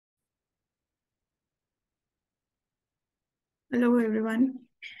Hello everyone.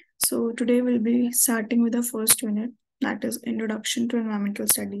 So today we'll be starting with the first unit, that is Introduction to Environmental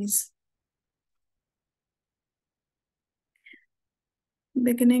Studies.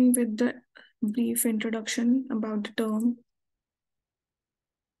 Beginning with the brief introduction about the term.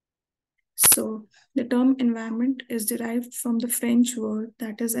 So the term environment is derived from the French word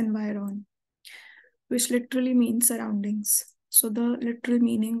that is environ, which literally means surroundings. So the literal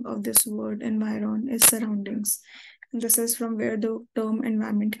meaning of this word environ is surroundings. And this is from where the term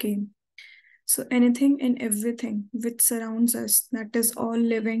environment came. So anything and everything which surrounds us, that is all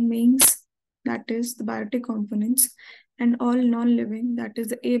living beings, that is the biotic components, and all non-living, that is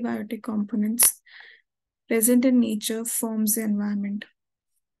the abiotic components, present in nature forms the environment.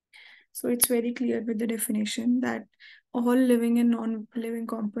 So it's very clear with the definition that all living and non-living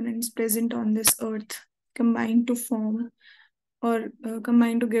components present on this earth combine to form or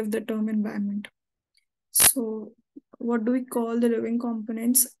combine to give the term environment. So what do we call the living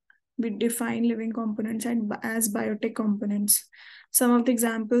components? We define living components as biotic components. Some of the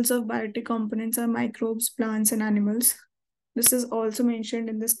examples of biotic components are microbes, plants, and animals. This is also mentioned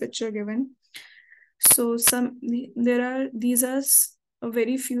in this picture given. So these are a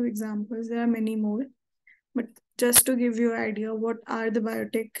very few examples. There are many more, but just to give you an idea, what are the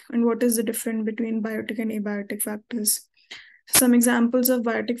biotic and what is the difference between biotic and abiotic factors. Some examples of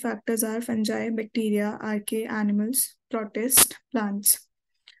biotic factors are fungi, bacteria, archaea, animals, protists, plants.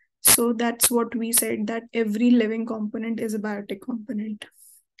 So that's what we said, that every living component is a biotic component.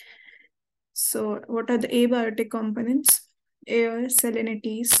 So what are the abiotic components? Air,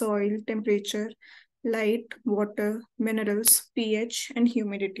 salinity, soil, temperature, light, water, minerals, pH, and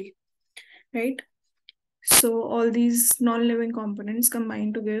humidity, right? So all these non-living components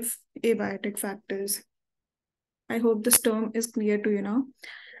combine to give abiotic factors. I hope this term is clear to you now.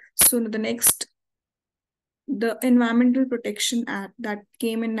 So the Environmental Protection Act that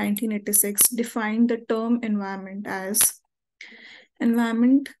came in 1986 defined the term environment as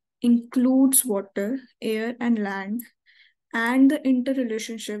environment includes water, air, and land, and the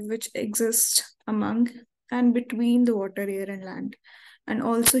interrelationship which exists among and between the water, air, and land, and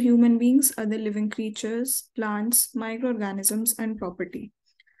also human beings, other living creatures, plants, microorganisms, and property.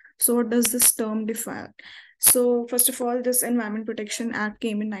 So, what does this term define? So, first of all, this Environment Protection Act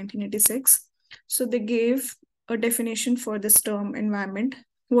came in 1986. So, they gave a definition for this term environment.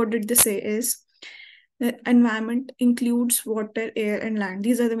 What did they say is the environment includes water, air, and land.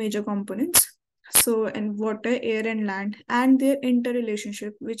 These are the major components. So, and water, air, and land, and their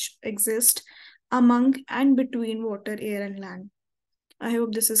interrelationship, which exist among and between water, air, and land. I hope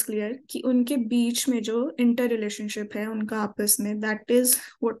this is clear कि उनके बीच में जो inter relationship है उनका आपस में that is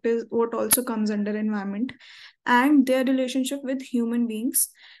what also comes under environment and their relationship with human beings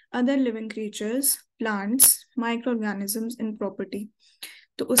other living creatures plants micro organisms in property.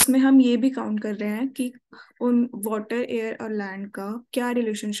 तो उसमें हम ये भी काउंट कर रहे हैं कि उन वाटर एयर और लैंड का क्या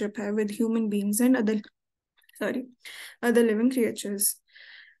रिलेशनशिप है with human beings and other living creatures.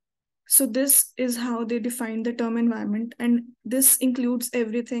 So this is how they define the term environment, and this includes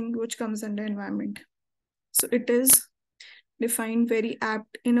everything which comes under environment. So it is defined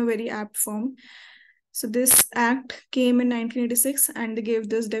in a very apt form. So this act came in 1986 and they gave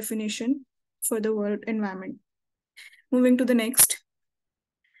this definition for the word environment. Moving to the next.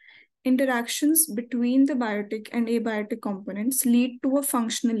 Interactions between the biotic and abiotic components lead to a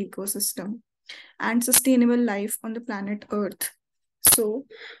functional ecosystem and sustainable life on the planet Earth. So,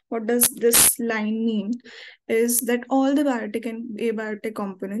 what does this line mean? Is that all the biotic and abiotic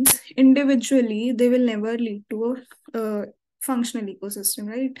components individually, they will never lead to a functional ecosystem,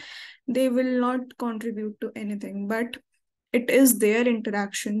 right? They will not contribute to anything, but it is their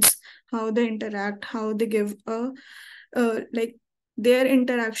interactions, how they interact, how they give like their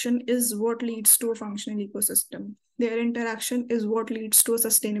interaction is what leads to a functional ecosystem. Their interaction is what leads to a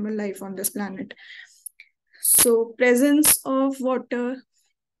sustainable life on this planet. So presence of water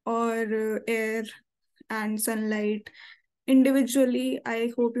or air and sunlight individually,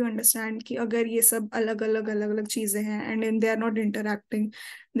 I hope you understand कि अगर ये सब अलग अलग चीजें हैं and they are not interacting,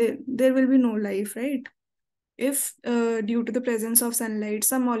 there will be no life, right? If due to the presence of sunlight,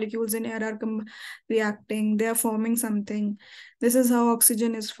 some molecules in air are reacting, they are forming something. This is how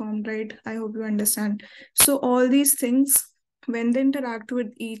oxygen is formed, right? I hope you understand. So all these things, when they interact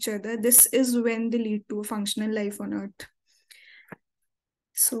with each other, this is when they lead to a functional life on Earth.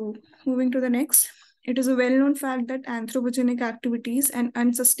 So moving to the next. It is a well-known fact that anthropogenic activities and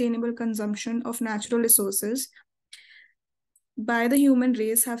unsustainable consumption of natural resources by the human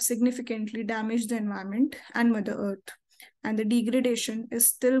race have significantly damaged the environment and Mother Earth, and the degradation is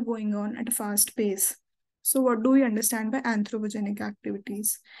still going on at a fast pace. So what do we understand by anthropogenic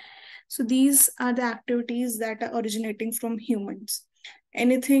activities? So these are the activities that are originating from humans.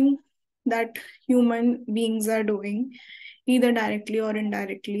 Anything that human beings are doing, either directly or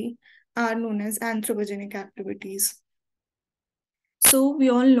indirectly, are known as anthropogenic activities. So we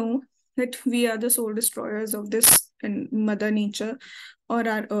all know that we are the sole destroyers of this Mother Nature or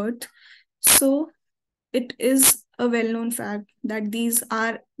our Earth. So it is a well-known fact that these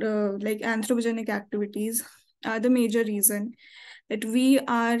are like anthropogenic activities are the major reason that we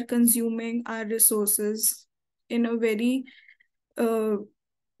are consuming our resources in a very uh,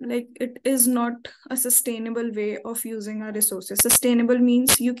 like it is not a sustainable way of using our resources. Sustainable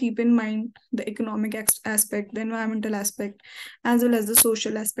means you keep in mind the economic aspect, the environmental aspect, as well as the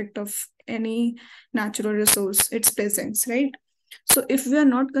social aspect of any natural resource, its presence, right? So if we are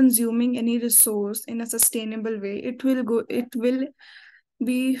not consuming any resource in a sustainable way, it will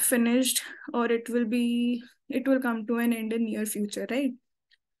be finished, or it will come to an end in near future, right?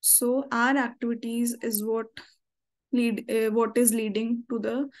 So our activities is what is leading to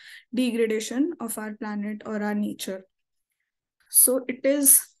the degradation of our planet or our nature. So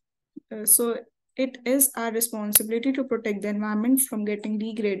so it is our responsibility to protect the environment from getting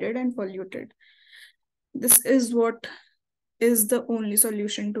degraded and polluted. This is what is the only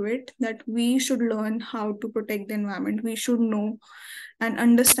solution to it, that we should learn how to protect the environment. We should know and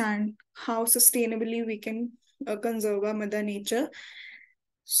understand how sustainably we can conserve our mother nature.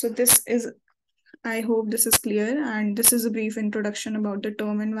 So this is, I hope this is clear, and this is a brief introduction about the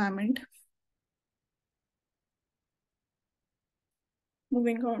term environment.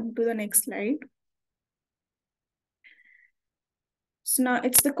 Moving on to the next slide. So now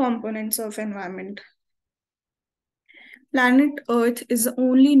it's the components of environment. Planet Earth is the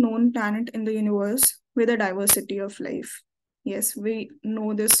only known planet in the universe with a diversity of life. Yes, we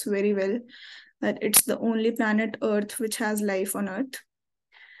know this very well, that it's the only planet Earth which has life on Earth.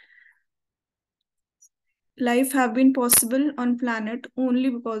 Life have been possible on planet only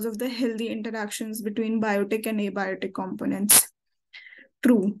because of the healthy interactions between biotic and abiotic components.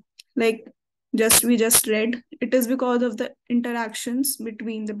 True. Like we just read, it is because of the interactions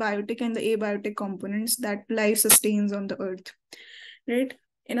between the biotic and the abiotic components that life sustains on the earth. Right?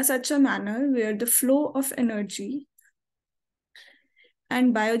 In such a manner where the flow of energy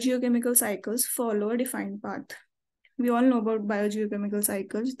and biogeochemical cycles follow a defined path. We all know about biogeochemical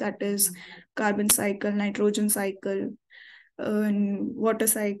cycles, that is carbon cycle, nitrogen cycle, water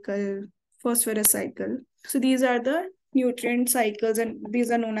cycle, phosphorus cycle. So these are the nutrient cycles, and these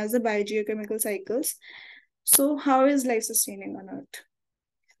are known as the biogeochemical cycles. So how is life sustaining on Earth?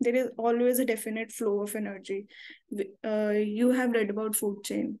 There is always a definite flow of energy. You have read about food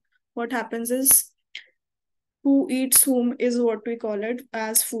chain. What happens is who eats whom is what we call it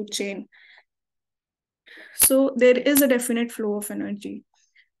as food chain. So there is a definite flow of energy.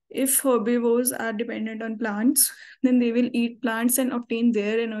 If herbivores are dependent on plants, then they will eat plants and obtain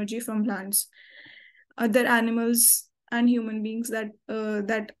their energy from plants. Other animals and human beings that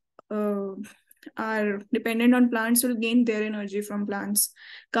are dependent on plants will gain their energy from plants.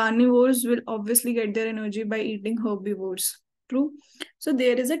 Carnivores will obviously get their energy by eating herbivores. True. So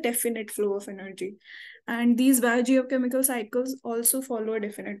there is a definite flow of energy, and these biogeochemical cycles also follow a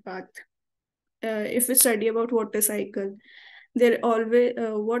definite path. If we study about water cycle, there always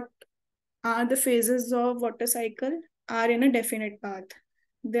what are the phases of water cycle are in a definite path.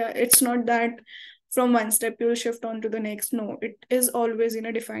 It's not that from one step you shift on to the next. No, it is always in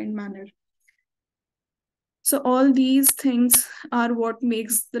a defined manner. So all these things are what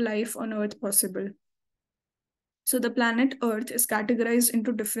makes the life on Earth possible. So the planet Earth is categorized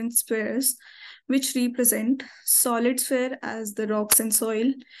into different spheres, which represent solid sphere as the rocks and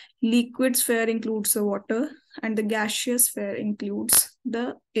soil, liquid sphere includes the water, and the gaseous sphere includes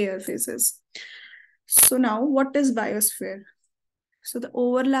the air phases. So now, what is biosphere? So the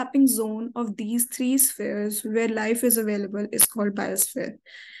overlapping zone of these three spheres where life is available is called biosphere.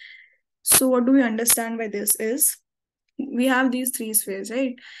 So what do we understand by this is, we have these three spheres,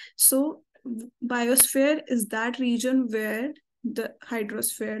 right? So biosphere is that region where the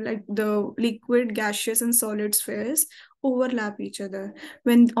hydrosphere, like the liquid, gaseous, and solid spheres, overlap each other.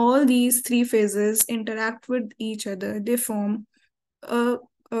 When all these three phases interact with each other, they form a,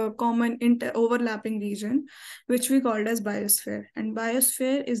 a common overlapping region, which we called as biosphere. And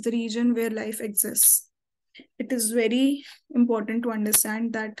biosphere is the region where life exists. It is very important to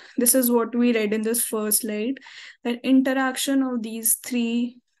understand that this is what we read in this first slide, that interaction of these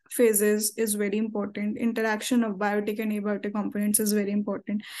three phases is very important. Interaction of biotic and abiotic components is very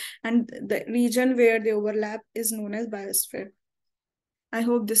important, and the region where they overlap is known as biosphere. I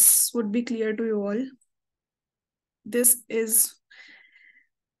hope this would be clear to you all. this is,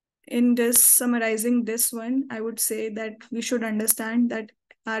 in this summarizing this one, I would say that we should understand that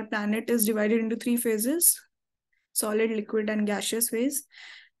our planet is divided into three phases: solid, liquid, and gaseous phase.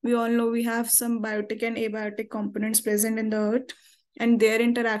 We all know we have some biotic and abiotic components present in the earth, and their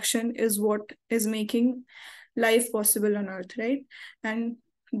interaction is what is making life possible on earth, right? And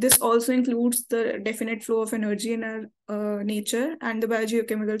this also includes the definite flow of energy in our nature and the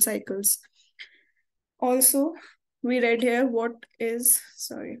biogeochemical cycles. Also, we read here what is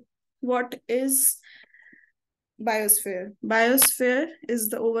biosphere. Biosphere is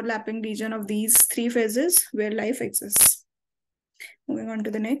the overlapping region of these three phases where life exists. Moving on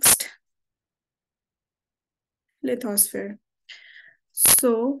to the next. Lithosphere.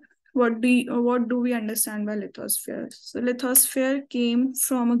 So what do we understand by lithosphere? So lithosphere came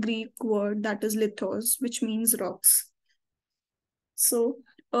from a Greek word that is lithos, which means rocks. So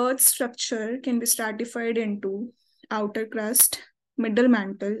Earth's structure can be stratified into outer crust, middle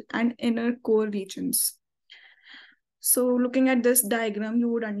mantle, and inner core regions. So looking at this diagram, you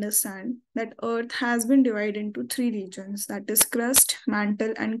would understand that Earth has been divided into three regions, that is crust,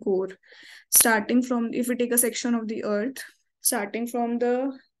 mantle, and core. Starting from, if we take a section of the Earth, starting from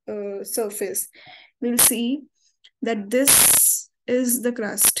the surface, we'll see that this is the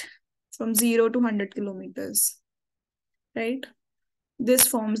crust from 0 to 100 kilometers, right? This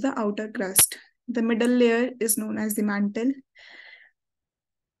forms the outer crust. The middle layer is known as the mantle,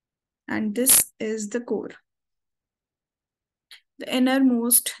 and this is the core. The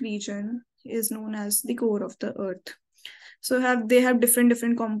innermost region is known as the core of the earth. So they have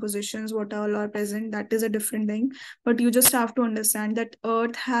different compositions, what all are present, that is a different thing. But you just have to understand that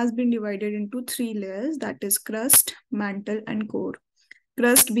earth has been divided into three layers, that is crust, mantle, and core.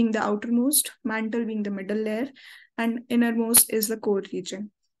 Crust being the outermost, mantle being the middle layer, and innermost is the core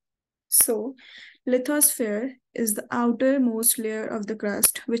region. So lithosphere is the outermost layer of the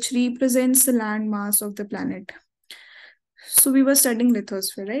crust, which represents the land mass of the planet. So we were studying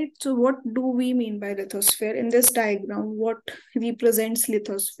lithosphere, right? So what do we mean by lithosphere? In this diagram, what represents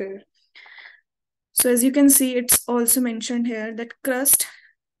lithosphere? So as you can see, it's also mentioned here that crust,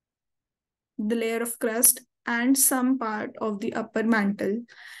 the layer of crust and some part of the upper mantle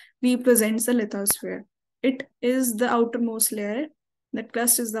represents the lithosphere. It is the outermost layer. That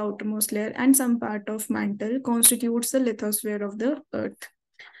crust is the outermost layer, and some part of mantle constitutes the lithosphere of the earth.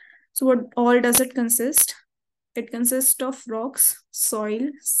 So what all does it consist? It consists of rocks,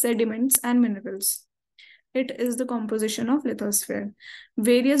 soil, sediments, and minerals. It is the composition of lithosphere.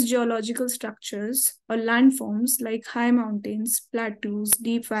 Various geological structures or landforms like high mountains, plateaus,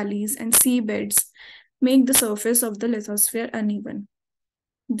 deep valleys, and seabeds make the surface of the lithosphere uneven.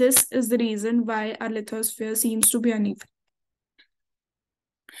 This is the reason why our lithosphere seems to be uneven.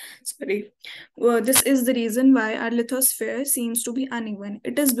 This is the reason why our lithosphere seems to be uneven.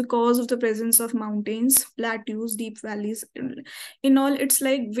 It is because of the presence of mountains, plateaus, deep valleys. In all, it's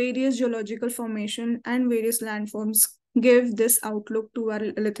like various geological formation and various landforms give this outlook to our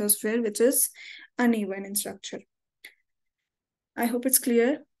lithosphere, which is uneven in structure. I hope it's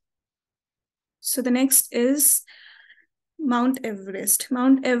clear. So the next is Mount Everest.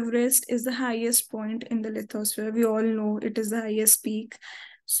 Mount Everest is the highest point in the lithosphere. We all know it is the highest peak.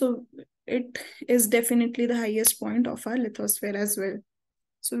 So it is definitely the highest point of our lithosphere as well.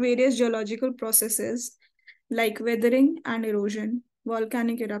 So various geological processes like weathering and erosion,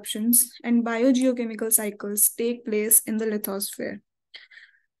 volcanic eruptions, and biogeochemical cycles take place in the lithosphere.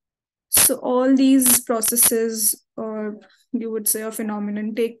 So all these processes, or you would say a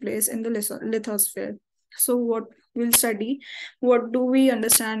phenomenon, take place in the lithosphere. So what we'll study, what do we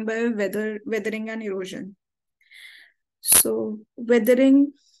understand by weathering and erosion? So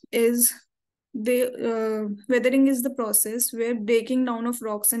weathering is the process where breaking down of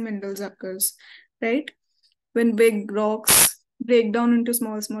rocks and minerals occurs, right? When big rocks break down into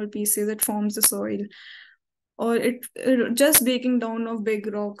small pieces, it forms the soil. Or just breaking down of big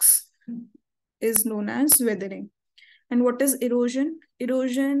rocks is known as weathering. And what is erosion?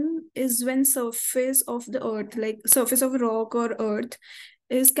 Erosion is when surface of the earth, like surface of rock or earth,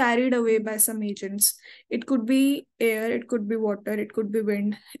 is carried away by some agents. It could be air, it could be water, it could be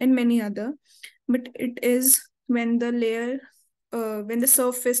wind, and many other. But it is when the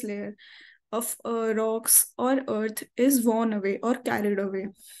surface layer of rocks or earth is worn away or carried away.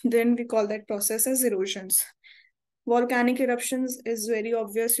 Then we call that process as erosions. Volcanic eruptions is very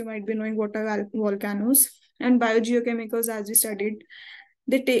obvious. You might be knowing what are volcanoes. And biogeochemicals, as we studied,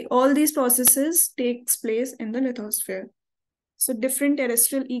 all these processes takes place in the lithosphere. So different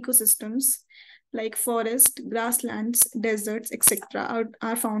terrestrial ecosystems like forest, grasslands, deserts, etc.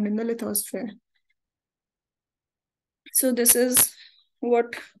 are found in the lithosphere. So this is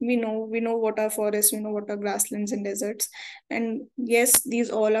what we know. We know what are forests, we know what are grasslands and deserts. And yes, these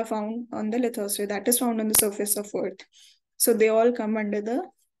all are found on the lithosphere, that is found on the surface of Earth. So they all come under the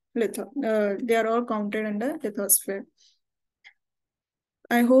they are all counted under lithosphere.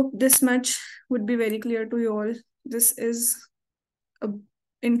 I hope this much would be very clear to you all. This is a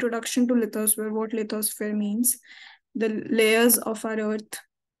introduction to lithosphere, what lithosphere means, the layers of our Earth,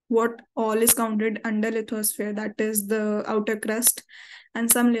 what all is counted under lithosphere, that is the outer crust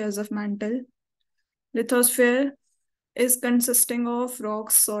and some layers of mantle. Lithosphere is consisting of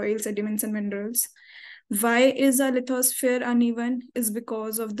rocks, soil, sediments, and minerals. Why is our lithosphere uneven? Is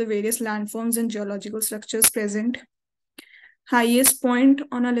because of the various landforms and geological structures present. Highest point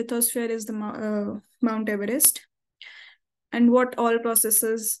on a lithosphere is the Mount Everest. And what all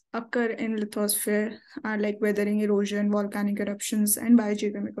processes occur in lithosphere are like weathering, erosion, volcanic eruptions, and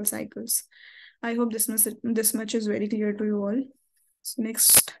biogeochemical cycles. I hope this much is very clear to you all. So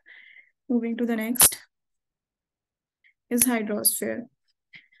next, moving to the next is hydrosphere.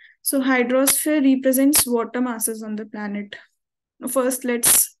 So hydrosphere represents water masses on the planet. First,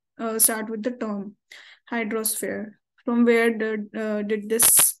 let's start with the term hydrosphere. From where did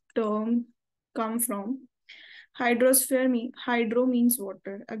this term come from? Hydro means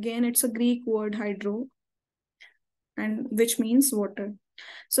water. Again, it's a Greek word hydro, and which means water.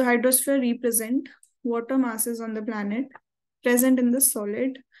 So hydrosphere represent water masses on the planet present in the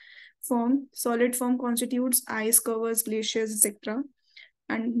solid form. Solid form constitutes ice covers, glaciers, etc.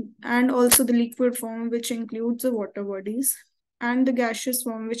 And also the liquid form, which includes the water bodies, and the gaseous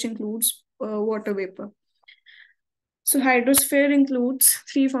form, which includes water vapor. So hydrosphere includes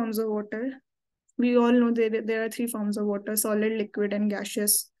three forms of water. We all know there are three forms of water: solid, liquid, and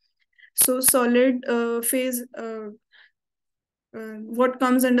gaseous. So solid phase, what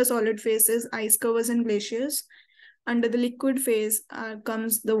comes under solid phase is ice covers and glaciers. Under the liquid phase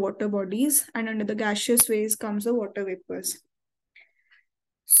comes the water bodies, and under the gaseous phase comes the water vapors.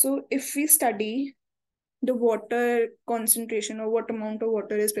 So if we study the water concentration or what amount of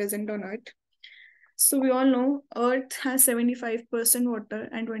water is present on Earth, so we all know Earth has 75% water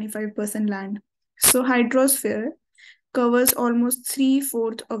and 25% land. So hydrosphere covers almost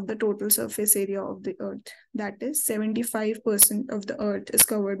 3/4 of the total surface area of the Earth. That is 75% of the Earth is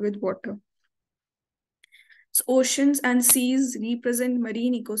covered with water. So oceans and seas represent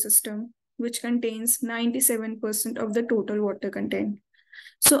marine ecosystem, which contains 97% of the total water content.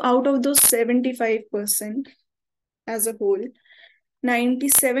 So out of those 75% as a whole,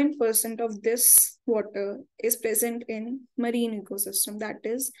 97% of this water is present in marine ecosystem. That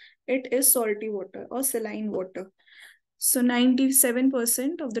is, it is salty water or saline water. So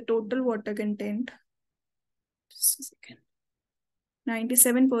 97% of the total water content, just a second,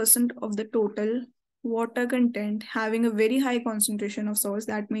 97% of the total water content having a very high concentration of salts,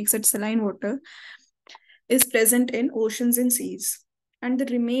 that makes it saline water, is present in oceans and seas. And the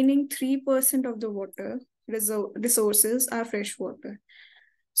remaining 3% of the water resources are fresh water.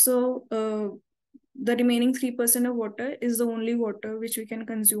 So the remaining 3% of water is the only water which we can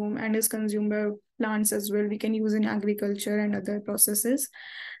consume and is consumed by plants as well. We can use in agriculture and other processes.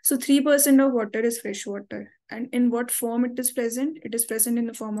 So 3% of water is fresh water. And in what form it is present? It is present in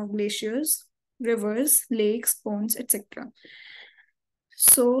the form of glaciers, rivers, lakes, ponds, etc.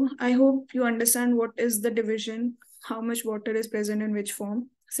 So I hope you understand what is the division, how much water is present in which form.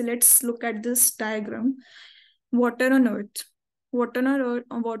 So let's look at this diagram. Water on Earth. Water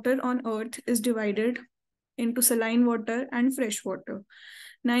on Earth is divided into saline water and fresh water.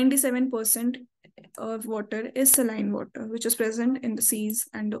 97% of water is saline water, which is present in the seas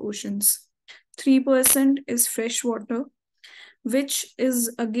and the oceans. 3% is fresh water, which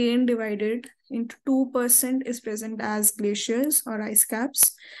is again divided into 2% is present as glaciers or ice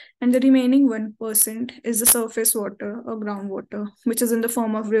caps, and the remaining 1% is the surface water or groundwater, which is in the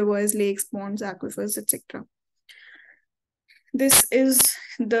form of rivers, lakes, ponds, aquifers, etc. This is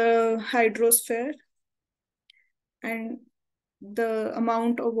the hydrosphere and the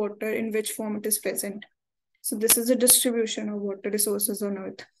amount of water in which form it is present. So this is the distribution of water resources on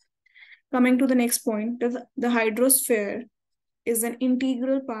Earth. Coming to the next point, the hydrosphere is an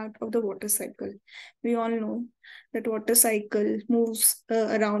integral part of the water cycle. We all know that water cycle moves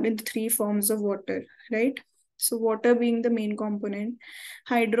around in three forms of water, right? So water being the main component,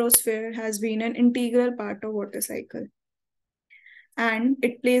 hydrosphere has been an integral part of water cycle. And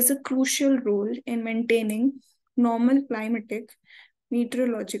it plays a crucial role in maintaining normal climatic,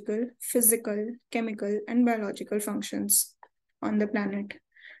 meteorological, physical, chemical, and biological functions on the planet.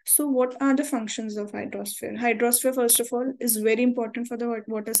 So what are the functions of hydrosphere? Hydrosphere, first of all, is very important for the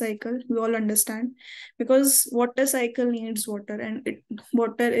water cycle. We all understand, because water cycle needs water, and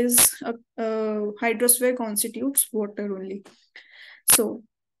water is hydrosphere constitutes water only. So,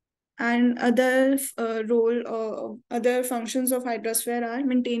 and other functions of hydrosphere are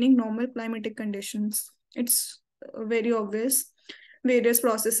maintaining normal climatic conditions. It's very obvious. Various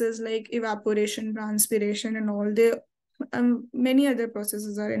processes like evaporation, transpiration, and all, they many other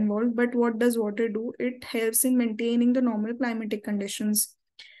processes are involved. But what does water do? It helps in maintaining the normal climatic conditions.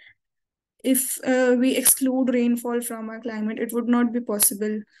 If we exclude rainfall from our climate, it would not be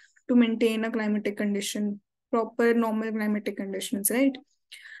possible to maintain a climatic condition, proper normal climatic conditions, right?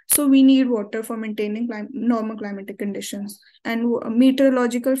 So we need water for maintaining normal climatic conditions. And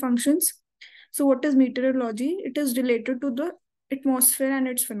meteorological functions. So what is meteorology? It is related to the atmosphere and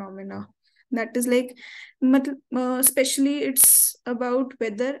its phenomena. That is like, especially it's about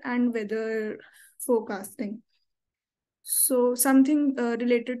weather and weather forecasting. So something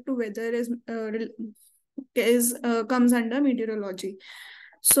related to weather comes under meteorology.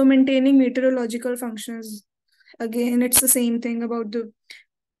 So maintaining meteorological functions, again, it's the same thing about the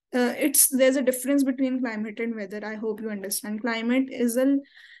there's a difference between climate and weather. I hope you understand. Climate is a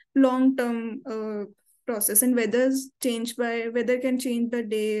long term process, and weather can change by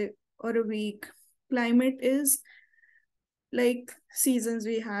day or a week. Climate is like seasons.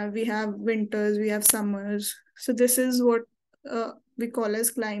 We have winters, we have summers. So this is what we call as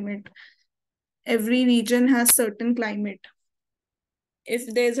climate. Every region has certain climate.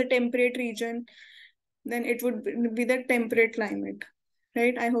 If there's a temperate region, then it would be the temperate climate,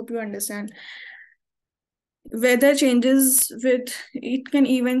 right? I hope you understand. Weather changes with, it can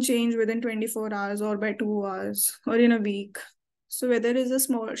even change within 24 hours or by 2 hours or in a week. So weather is a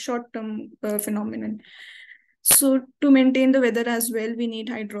small short term phenomenon. So to maintain the weather as well, we need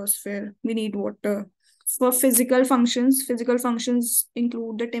hydrosphere, we need water. For physical functions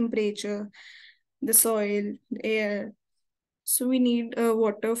include the temperature, the soil, the air. So we need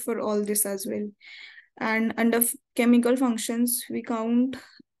water for all this as well. And under chemical functions, we count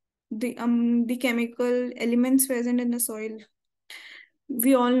the chemical elements present in the soil.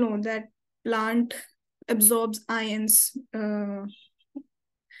 We all know that plant absorbs ions.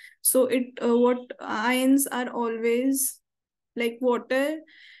 So what ions are always like water.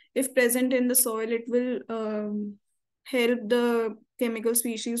 If present in the soil, it will help the chemical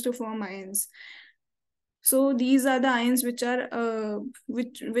species to form ions. So these are the ions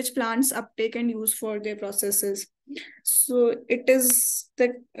which plants uptake and use for their processes. So it is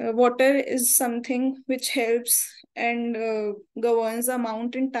that water is something which helps and governs the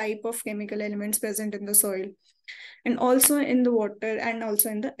amount and type of chemical elements present in the soil, and also in the water and also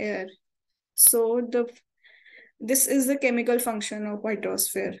in the air. So this is the chemical function of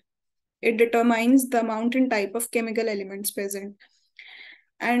hydrosphere. It determines the amount and type of chemical elements present.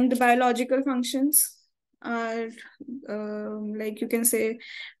 And the biological functions are like you can say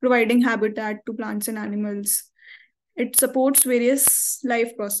providing habitat to plants and animals. It supports various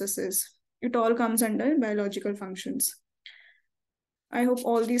life processes. It all comes under biological functions. I hope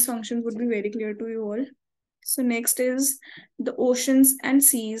all these functions would be very clear to you all. So next is the oceans and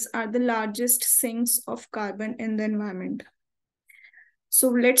seas are the largest sinks of carbon in the environment. So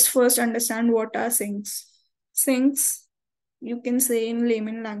let's first understand what are sinks. Sinks, you can say in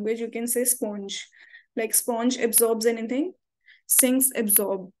layman language, you can say sponge. Like sponge absorbs anything, sinks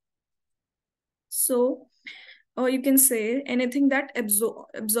absorb. So, or you can say anything that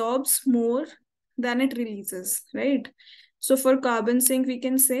absorbs more than it releases, right? So for carbon sink, we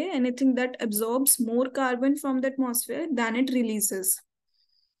can say anything that absorbs more carbon from the atmosphere than it releases.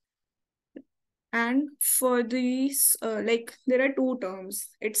 And for these, like there are two terms.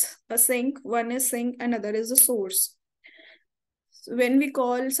 It's a sink, one is sink, another is a source. So when we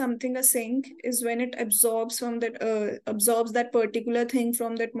call something a sink is when it absorbs that particular thing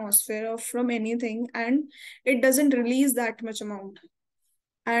from the atmosphere or from anything, and it doesn't release that much amount.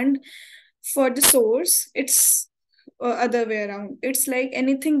 And for the source, it's other way around. It's like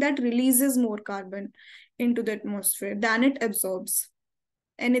anything that releases more carbon into the atmosphere than it absorbs.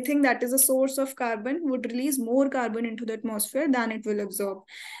 Anything that is a source of carbon would release more carbon into the atmosphere than it will absorb.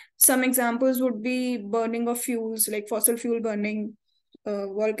 Some examples would be burning of fuels like fossil fuel burning,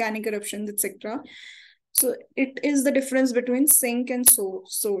 volcanic eruptions, etc. So it is the difference between sink and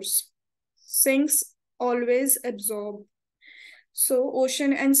source. Sinks always absorb. So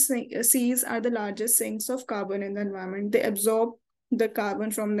ocean and seas are the largest sinks of carbon in the environment. They absorb the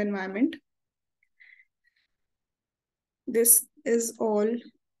carbon from the environment. This is all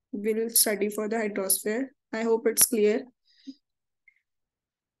we'll study for the hydrosphere. I hope it's clear.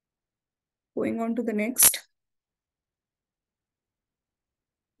 Going on to the next.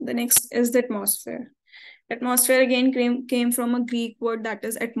 The next is the atmosphere. Atmosphere again came from a Greek word that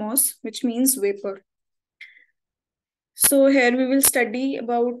is atmos, which means vapor. So here we will study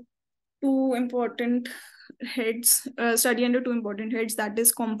about two important heads, study under two important heads, that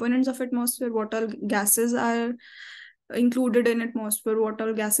is components of atmosphere, what all gases are included in atmosphere, what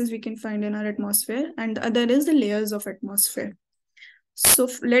all gases we can find in our atmosphere, and the other is the layers of atmosphere. So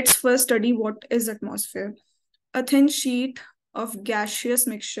let's first study what is atmosphere. A thin sheet of gaseous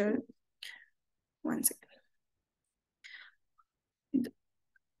mixture. One second.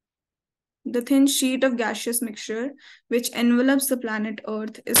 The thin sheet of gaseous mixture which envelops the planet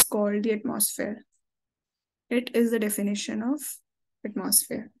Earth is called the atmosphere. It is the definition of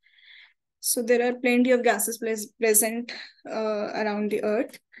atmosphere. So there are plenty of gases present around the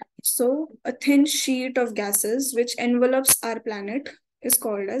Earth. So a thin sheet of gases which envelops our planet is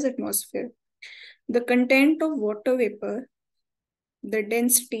called as atmosphere. The content of water vapor, the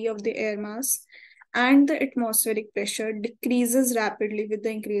density of the air mass, and the atmospheric pressure decreases rapidly with the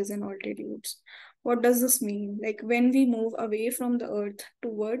increase in altitudes. What does this mean? Like when we move away from the Earth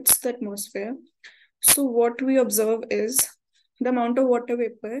towards the atmosphere, so what we observe is the amount of water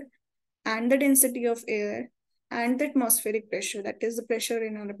vapor and the density of air and the atmospheric pressure, that is the pressure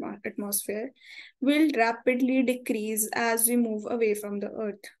in our atmosphere, will rapidly decrease as we move away from the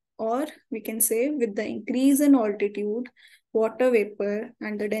Earth. Or we can say with the increase in altitude, water vapor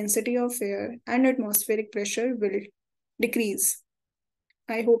and the density of air and atmospheric pressure will decrease.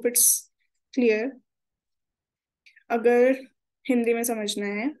 I hope it's clear. अगर हिंदी में समझना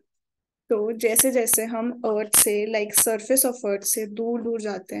है तो जैसे जैसे हम अर्थ से like surface of earth से दूर दूर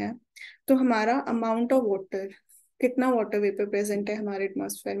जाते हैं तो हमारा अमाउंट ऑफ वाटर, कितना वाटर वेपर प्रेजेंट है हमारे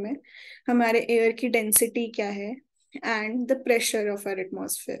एटमॉस्फेयर में, हमारे एयर की डेंसिटी क्या है and the pressure of our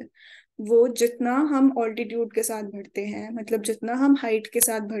atmosphere, वो जितना हम ऑल्टीट्यूड के साथ बढ़ते हैं, मतलब जितना हम हाइट के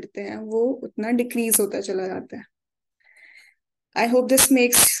साथ बढ़ते हैं, वो उतना डिक्रीज होता चला जाता है. I hope this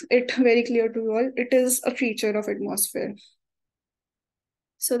makes it very clear to you all. It is a feature of atmosphere.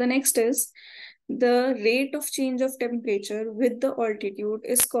 So the next is the rate of change of temperature with the altitude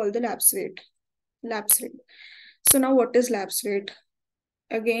is called the lapse rate. Lapse rate. So now what is lapse rate?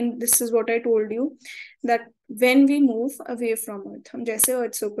 Again, this is what I told you, that when we move away from Earth, हम जैसे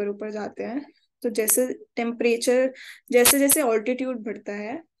Earth से ऊपर ऊपर जाते हैं, तो जैसे temperature, जैसे जैसे altitude बढ़ता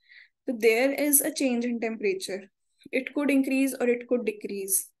है, तो there is a change in temperature. It could increase or it could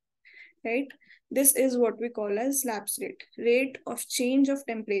decrease, right? This is what we call as lapse rate. Rate of change of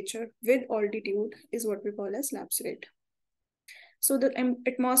temperature with altitude is what we call as lapse rate. So the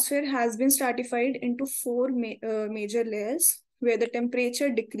atmosphere has been stratified into four major layers where the temperature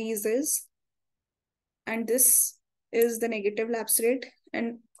decreases, and this is the negative lapse rate,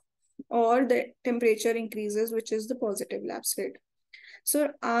 and or the temperature increases, which is the positive lapse rate. So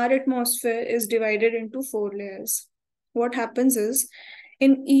our atmosphere is divided into four layers. What happens is,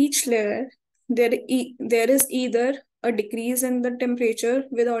 in each layer, there is either a decrease in the temperature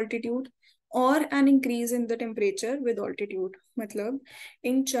with altitude or an increase in the temperature with altitude. मतलब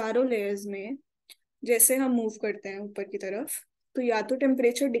इन चारों layers में जैसे हम move करते हैं ऊपर की तरफ, तो या तो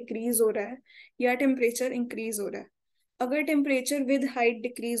टेम्परेचर डिक्रीज हो रहा है या टेम्परेचर इंक्रीज हो रहा है. अगर टेम्परेचर विद हाइट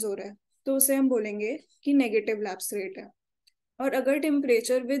डिक्रीज हो रहा है तो उसे हम बोलेंगे कि नेगेटिव लैप्स रेट है, और अगर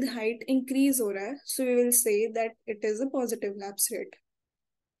टेम्परेचर विद हाइट इंक्रीज हो रहा है so we will say that it is a positive lapse rate.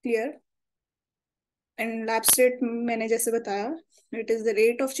 Clear? And lapse rate मैंने जैसे बताया, it is the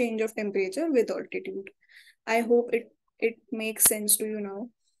rate of change of temperature with altitude. I hope it makes sense to you now.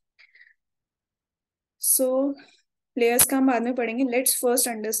 So layers का हम बाद में पढ़ेंगे. Let's first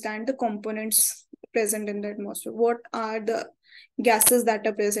understand the components present in the atmosphere. What are the gases that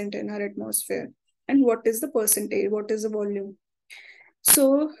are present in our atmosphere and what is the percentage, what is the volume? So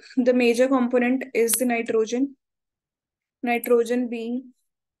the major component is the nitrogen. Nitrogen being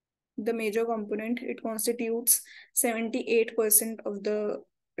the major component, it constitutes 78% of the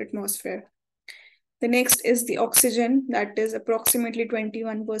atmosphere. The next is the oxygen, that is approximately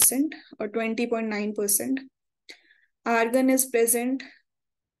 21% or 20.9%. Argon is present.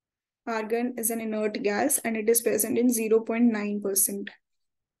 Argon is an inert gas and it is present in 0.9%.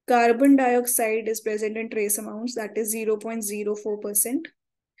 Carbon dioxide is present in trace amounts, that is 0.04%.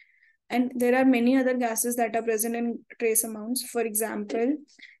 And there are many other gases that are present in trace amounts. For example,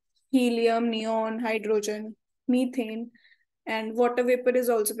 helium, neon, hydrogen, methane, and water vapor is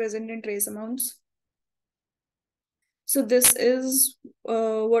also present in trace amounts. So this is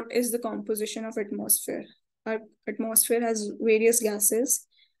what is the composition of atmosphere. Our atmosphere has various gases.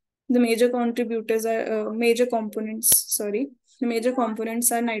 The major contributors are major components The major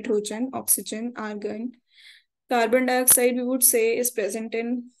components are nitrogen, oxygen, argon. Carbon dioxide, we would say, is present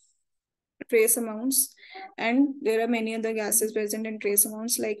in trace amounts, and there are many other gases present in trace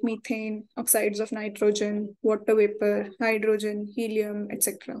amounts like methane, oxides of nitrogen, water vapor, hydrogen, helium,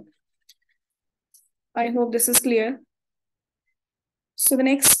 etc. I hope this is clear. So the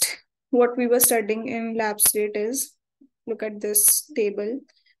next, what we were studying in lab state is, look at this table.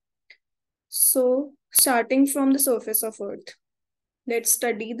 So starting from the surface of Earth, let's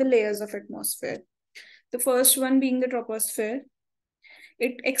study the layers of atmosphere. The first one being the troposphere.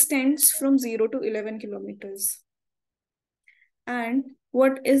 It extends from 0 to 11 kilometers. And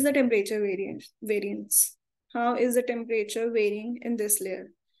what is the temperature variance? How is the temperature varying in this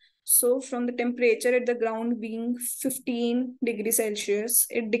layer? So from the temperature at the ground being 15 degrees Celsius,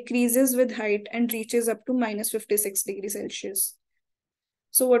 it decreases with height and reaches up to minus 56 degrees Celsius.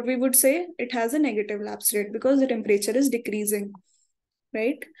 So what we would say, it has a negative lapse rate because the temperature is decreasing,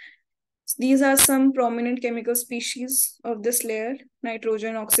 right? These are some prominent chemical species of this layer: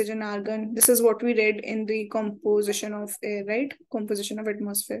 nitrogen, oxygen, argon. This is what we read in the composition of air, right? Composition of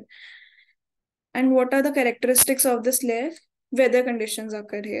atmosphere. And what are the characteristics of this layer? Weather conditions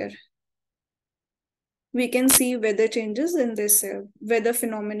occur here. We can see weather changes in this weather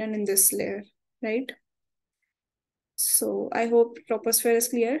phenomenon in this layer, right? So I hope troposphere is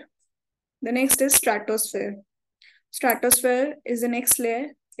clear. The next is stratosphere. Stratosphere is the next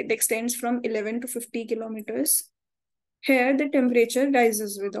layer. It extends from 11 to 50 kilometers. Here, the temperature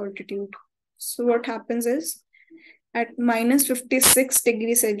rises with altitude. So what happens is, at minus 56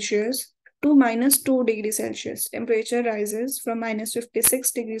 degrees Celsius to minus 2 degrees Celsius, temperature rises from minus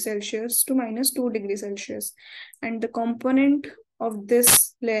 56 degrees Celsius to minus 2 degrees Celsius. And the component of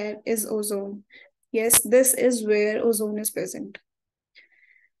this layer is ozone. Yes, this is where ozone is present.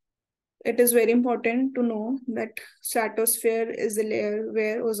 It is very important to know that stratosphere is the layer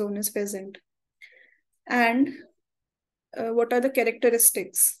where ozone is present. And what are the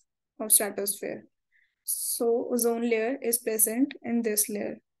characteristics of stratosphere? So ozone layer is present in this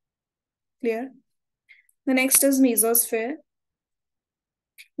layer. Clear? The next is mesosphere.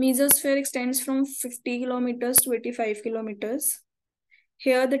 Mesosphere extends from 50 kilometers to 85 kilometers.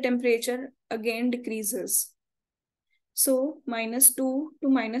 Here the temperature again decreases. So minus 2 to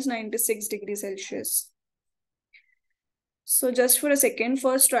minus 96 degrees Celsius. So just for a second,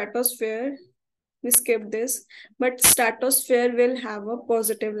 for stratosphere, we skip this, but stratosphere will have a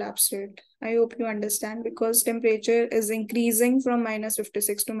positive lapse rate. I hope you understand, because temperature is increasing from minus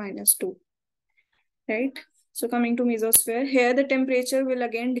 56 to minus 2, right? So coming to mesosphere, here the temperature will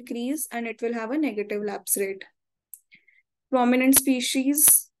again decrease and it will have a negative lapse rate. Prominent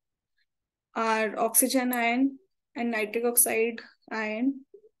species are oxygen ion and nitric oxide ion.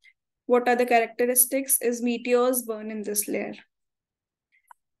 What are the characteristics? Is meteors burn in this layer.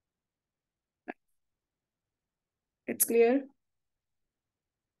 It's clear?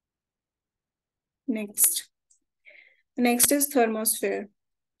 Next. Next is thermosphere.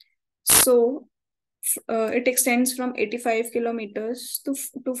 So it extends from 85 kilometers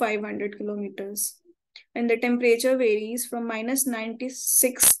to 500 kilometers. And the temperature varies from minus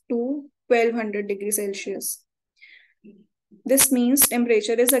 96 to 1200 degrees Celsius. This means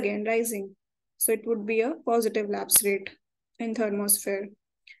temperature is again rising. So it would be a positive lapse rate in thermosphere.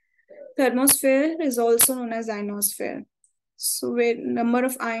 Thermosphere is also known as ionosphere. So where number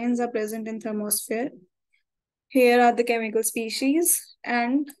of ions are present in thermosphere. Here are the chemical species,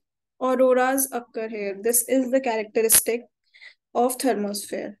 and auroras occur here. This is the characteristic of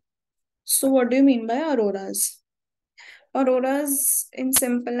thermosphere. So what do you mean by auroras? Auroras, in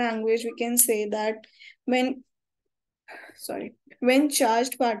simple language, we can say that when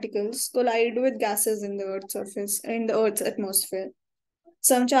charged particles collide with gases in the Earth's surface, in the Earth's atmosphere,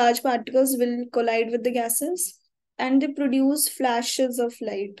 some charged particles will collide with the gases and they produce flashes of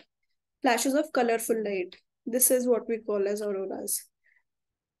light, flashes of colorful light. This is what we call as auroras.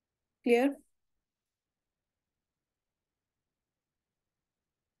 Clear?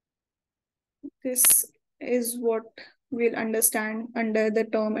 This is what we'll understand under the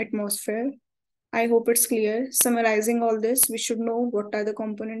term atmosphere. I hope it's clear. Summarizing all this, we should know what are the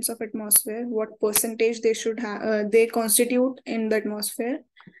components of atmosphere, what percentage they should have, they constitute in the atmosphere,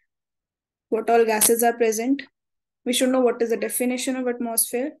 what all gases are present. We should know what is the definition of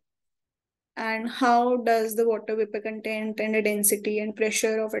atmosphere, and how does the water vapor content and the density and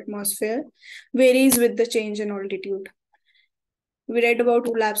pressure of atmosphere varies with the change in altitude. We read about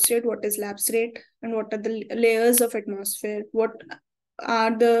lapse rate, what is lapse rate, and what are the layers of atmosphere, what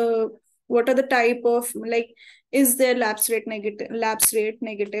are the What are the type of, like, is there lapse rate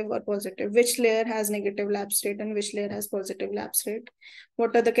negative or positive? Which layer has negative lapse rate and which layer has positive lapse rate?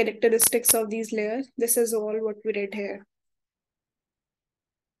 What are the characteristics of these layers? This is all what we read here.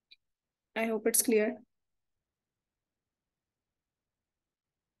 I hope it's clear.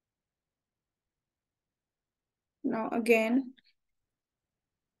 Now again,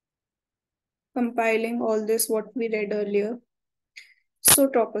 compiling all this what we read earlier. So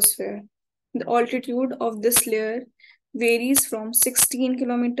troposphere. The altitude of this layer varies from 16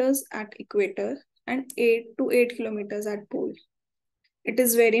 kilometers at equator and 8 to 8 kilometers at pole. It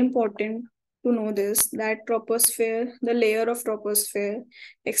is very important to know this, that troposphere, the layer of troposphere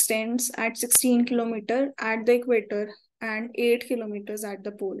extends at 16 kilometers at the equator and 8 kilometers at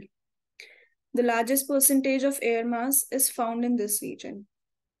the pole. The largest percentage of air mass is found in this region.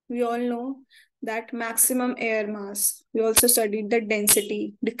 We all know that maximum air mass, we also studied that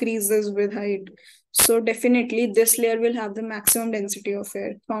density decreases with height. So definitely this layer will have the maximum density of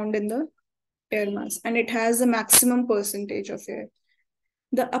air found in the air mass, and it has the maximum percentage of air.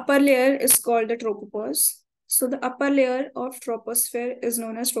 The upper layer is called the tropopause. So the upper layer of troposphere is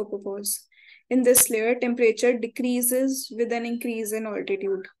known as tropopause. In this layer, temperature decreases with an increase in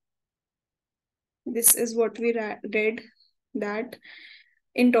altitude. This is what we read, that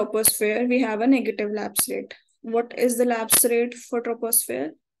in troposphere, we have a negative lapse rate. What is the lapse rate for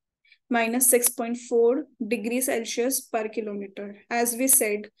troposphere? Minus 6.4 degrees Celsius per kilometer. As we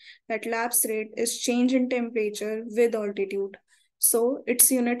said, that lapse rate is change in temperature with altitude. So its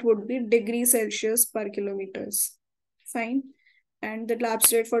unit would be degrees Celsius per kilometers. Fine. And the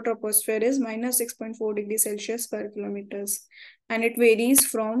lapse rate for troposphere is minus 6.4 degrees Celsius per kilometers. And it varies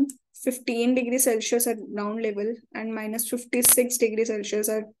from 15 degrees Celsius at ground level and minus 56 degrees Celsius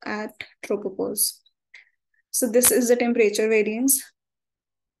at tropopause. So this is the temperature variance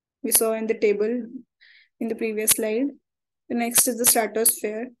we saw in the table in the previous slide. The next is the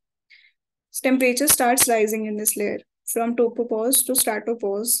stratosphere. Temperature starts rising in this layer from tropopause to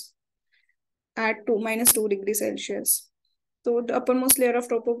stratopause at minus 2 degrees Celsius. So the uppermost layer of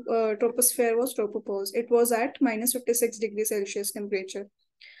troposphere was tropopause. It was at minus 56 degrees Celsius temperature.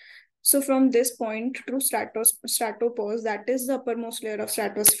 So from this point to stratopause, that is the uppermost layer of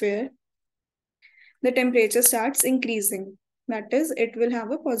stratosphere, the temperature starts increasing. That is, it will have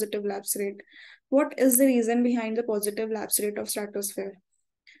a positive lapse rate. What is the reason behind the positive lapse rate of stratosphere?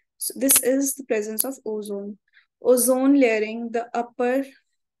 So this is the presence of ozone. Ozone layering the upper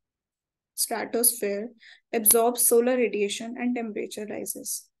stratosphere absorbs solar radiation and temperature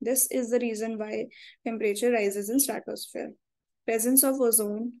rises. This is the reason why temperature rises in stratosphere. Presence of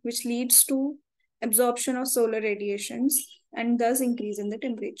ozone, which leads to absorption of solar radiations and thus increase in the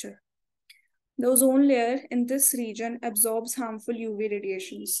temperature. The ozone layer in this region absorbs harmful UV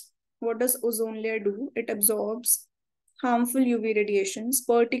radiations. What does ozone layer do? It absorbs harmful UV radiations,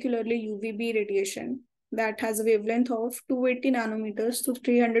 particularly UVB radiation that has a wavelength of 280 nanometers to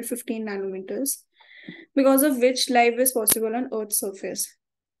 315 nanometers, because of which life is possible on Earth's surface.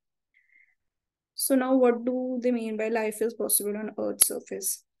 So now what do they mean by life is possible on Earth's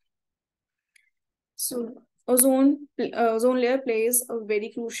surface? So ozone layer plays a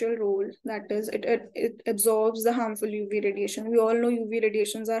very crucial role. That is, it absorbs the harmful UV radiation. We all know UV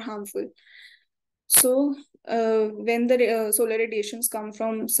radiations are harmful. So when the solar radiations come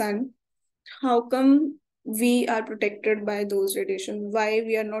from sun, how come we are protected by those radiations? Why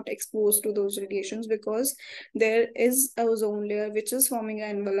we are not exposed to those radiations? Because there is a ozone layer which is forming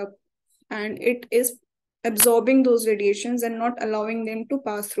an envelope, and it is absorbing those radiations and not allowing them to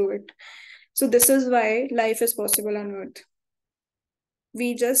pass through it. So this is why life is possible on Earth.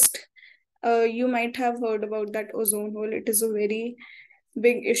 We just, you might have heard about that ozone hole. It is a very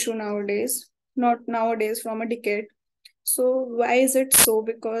big issue nowadays, not nowadays, from a decade. So why is it so?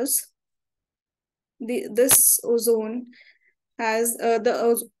 Because this ozone has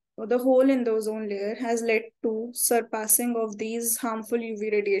the hole in the ozone layer has led to surpassing of these harmful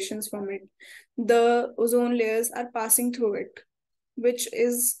UV radiations from it. The ozone layers are passing through it, which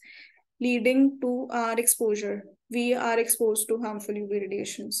is leading to our exposure. We are exposed to harmful UV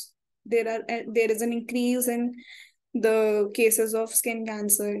radiations. There is an increase in the cases of skin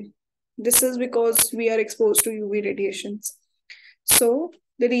cancer. This is because we are exposed to UV radiations. So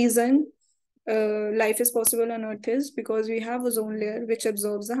the reason life is possible on Earth is because we have ozone layer which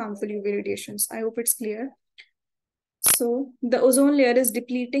absorbs the harmful UV radiations. I hope it's clear. So the ozone layer is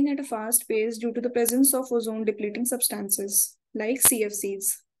depleting at a fast pace due to the presence of ozone depleting substances like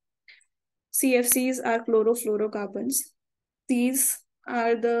CFCs. CFCs are chlorofluorocarbons. These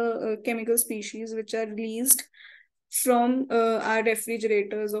are the chemical species which are released from our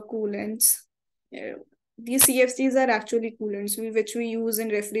refrigerators or coolants. These CFCs are actually coolants which we use in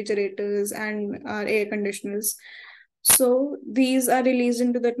refrigerators and our air conditioners. So these are released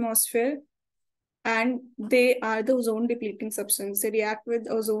into the atmosphere, and they are the ozone depleting substance. They react with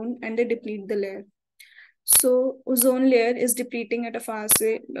ozone and they deplete the layer. So ozone layer is depleting at a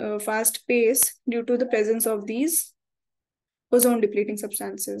fast pace due to the presence of these ozone depleting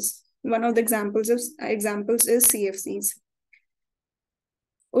substances. One of the examples is CFCs.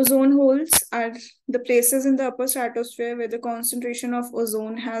 Ozone holes are the places in the upper stratosphere where the concentration of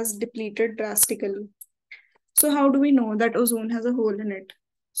ozone has depleted drastically. So how do we know that ozone has a hole in it?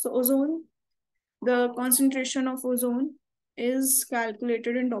 So the concentration of ozone is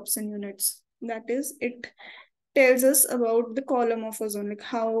calculated in Dobson units. That is, it tells us about the column of ozone, like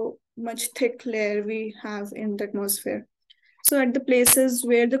how much thick layer we have in the atmosphere. So at the places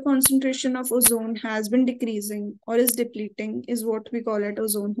where the concentration of ozone has been decreasing or is depleting is what we call it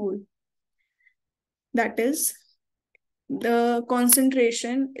ozone hole. That is, the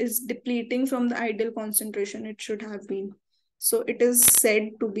concentration is depleting from the ideal concentration it should have been. So it is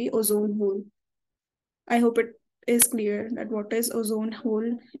said to be ozone hole. I hope it is clear that what is ozone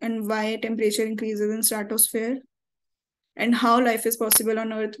hole and why temperature increases in stratosphere and how life is possible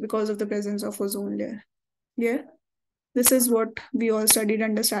on Earth because of the presence of ozone layer. Yeah, this is what we all studied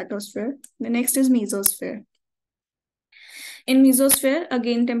under stratosphere. The next is mesosphere. In mesosphere,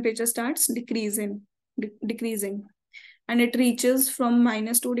 again temperature starts decreasing, and it reaches from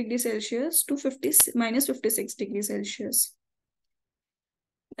 -2 degrees Celsius to -56 degrees Celsius.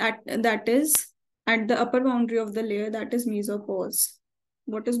 That is at the upper boundary of the layer, that is mesopause.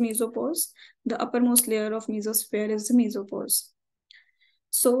 What is mesopause? The uppermost layer of mesosphere is the mesopause.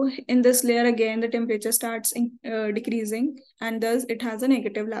 So in this layer again, the temperature starts decreasing, and thus it has a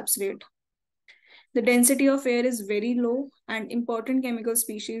negative lapse rate. The density of air is very low, and important chemical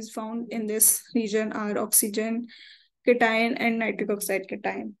species found in this region are oxygen cation and nitric oxide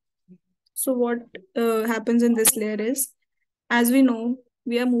cation. So what happens in this layer is, as we know,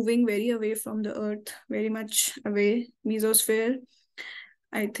 we are moving very away from the Earth, very much away. Mesosphere,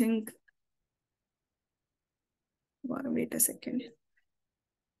 I think, wait a second.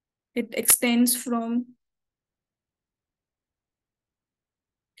 It extends from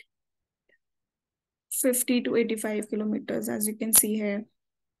 50 to 85 kilometers, as you can see here.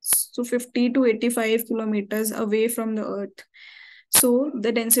 So 50 to 85 kilometers away from the Earth. So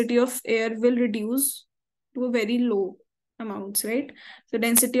the density of air will reduce to a very low amounts, right? So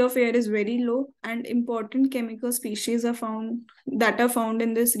density of air is very low, and important chemical species are found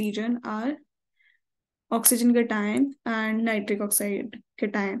in this region are oxygen cation and nitric oxide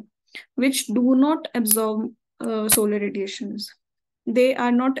cation, which do not absorb solar radiations. They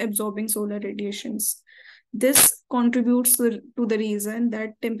are not absorbing solar radiations. This contributes to the reason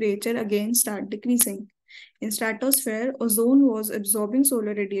that temperature again start decreasing. In stratosphere, ozone was absorbing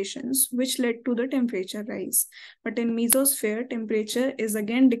solar radiations, which led to the temperature rise. But in mesosphere, temperature is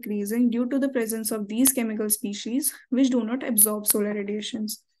again decreasing due to the presence of these chemical species, which do not absorb solar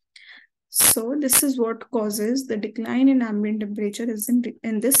radiations. So this is what causes the decline in ambient temperature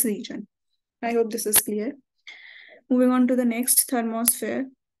in this region. I hope this is clear. Moving on to the next, thermosphere.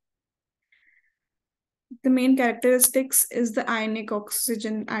 The main characteristics is the ionic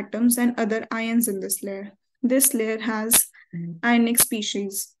oxygen atoms and other ions in this layer. This layer has ionic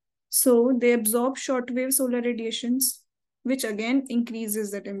species. So they absorb shortwave solar radiations, which again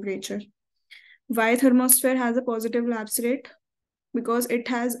increases the temperature. Why thermosphere has a positive lapse rate? Because it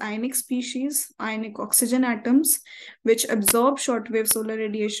has ionic species, ionic oxygen atoms, which absorb shortwave solar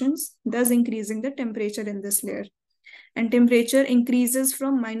radiations, thus increasing the temperature in this layer. And temperature increases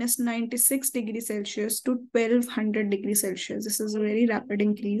from -96 degrees Celsius to 1200 degrees Celsius. This is a very rapid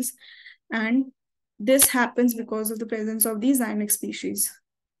increase. And this happens because of the presence of these ionic species.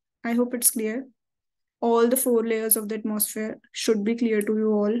 I hope it's clear. All the 4 layers of the atmosphere should be clear to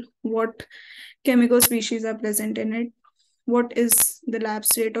you all. What chemical species are present in it? What is the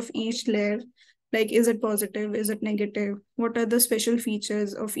lapse rate of each layer? Like, is it positive? Is it negative? What are the special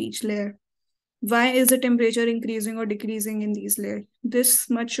features of each layer? Why is the temperature increasing or decreasing in these layers? This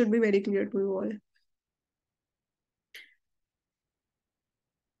much should be very clear to you all.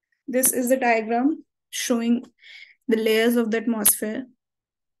 This is the diagram showing the layers of the atmosphere.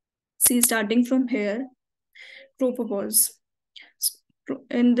 See, starting from here, tropopause.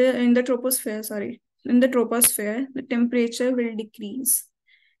 In the troposphere, the temperature will decrease,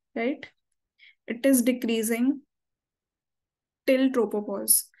 right? It is decreasing till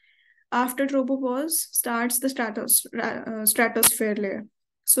tropopause. After tropopause starts the stratosphere layer.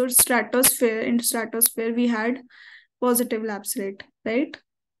 So in stratosphere, we had positive lapse rate, right?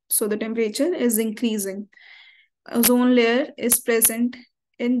 So the temperature is increasing. Ozone layer is present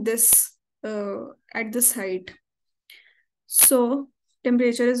in this at this height. So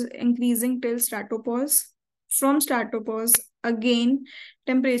temperature is increasing till stratopause. From stratopause, again,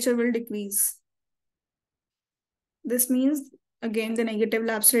 temperature will decrease. This means again the negative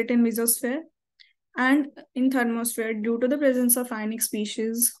lapse rate in mesosphere and in thermosphere due to the presence of ionic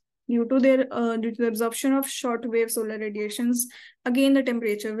species, due to the absorption of short wave solar radiations, again the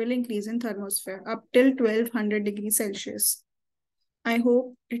temperature will increase in thermosphere up till 1200 degrees Celsius. I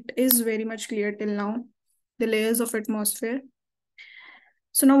hope it is very much clear till now, the layers of atmosphere.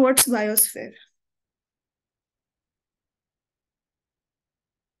 So now what's biosphere?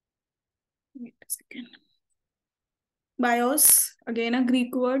 Wait a second. Bios, again a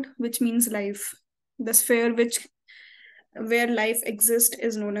Greek word which means life. The sphere where life exists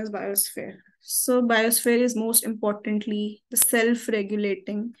is known as biosphere. So biosphere is most importantly the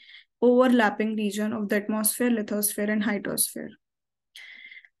self-regulating, overlapping region of the atmosphere, lithosphere, and hydrosphere.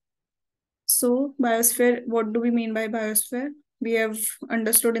 So biosphere, what do we mean by biosphere? We have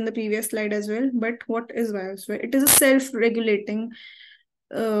understood in the previous slide as well, but what is biosphere? It is a self-regulating,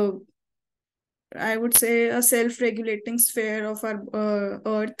 I would say a self-regulating sphere of our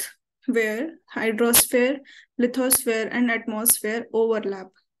Earth, where hydrosphere, lithosphere, and atmosphere overlap.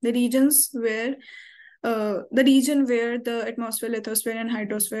 The regions where the region where the atmosphere, lithosphere, and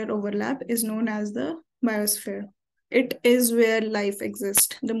hydrosphere overlap is known as the biosphere. It is where life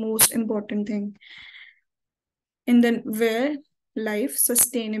exists, the most important thing, and then where life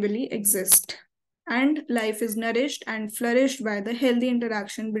sustainably exists. And life is nourished and flourished by the healthy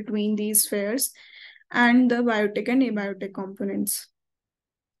interaction between these spheres and the biotic and abiotic components.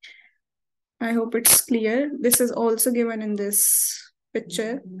 I hope it's clear. This is also given in this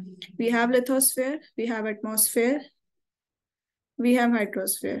picture. We have lithosphere, we have atmosphere, we have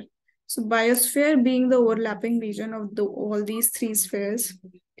hydrosphere. So biosphere, being the overlapping region of all these three spheres,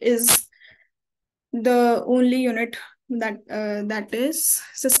 is the only unit that is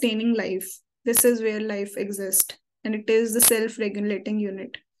sustaining life. This is where life exists, and it is the self-regulating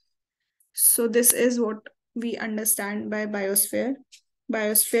unit. So this is what we understand by biosphere.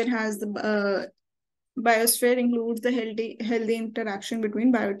 Biosphere has the biosphere includes the healthy interaction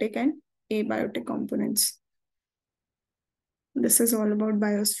between biotic and abiotic components. This is all about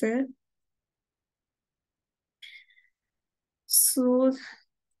biosphere. So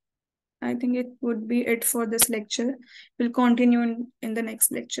I think it would be it for this lecture. We'll continue in the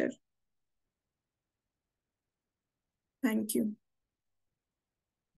next lecture. Thank you.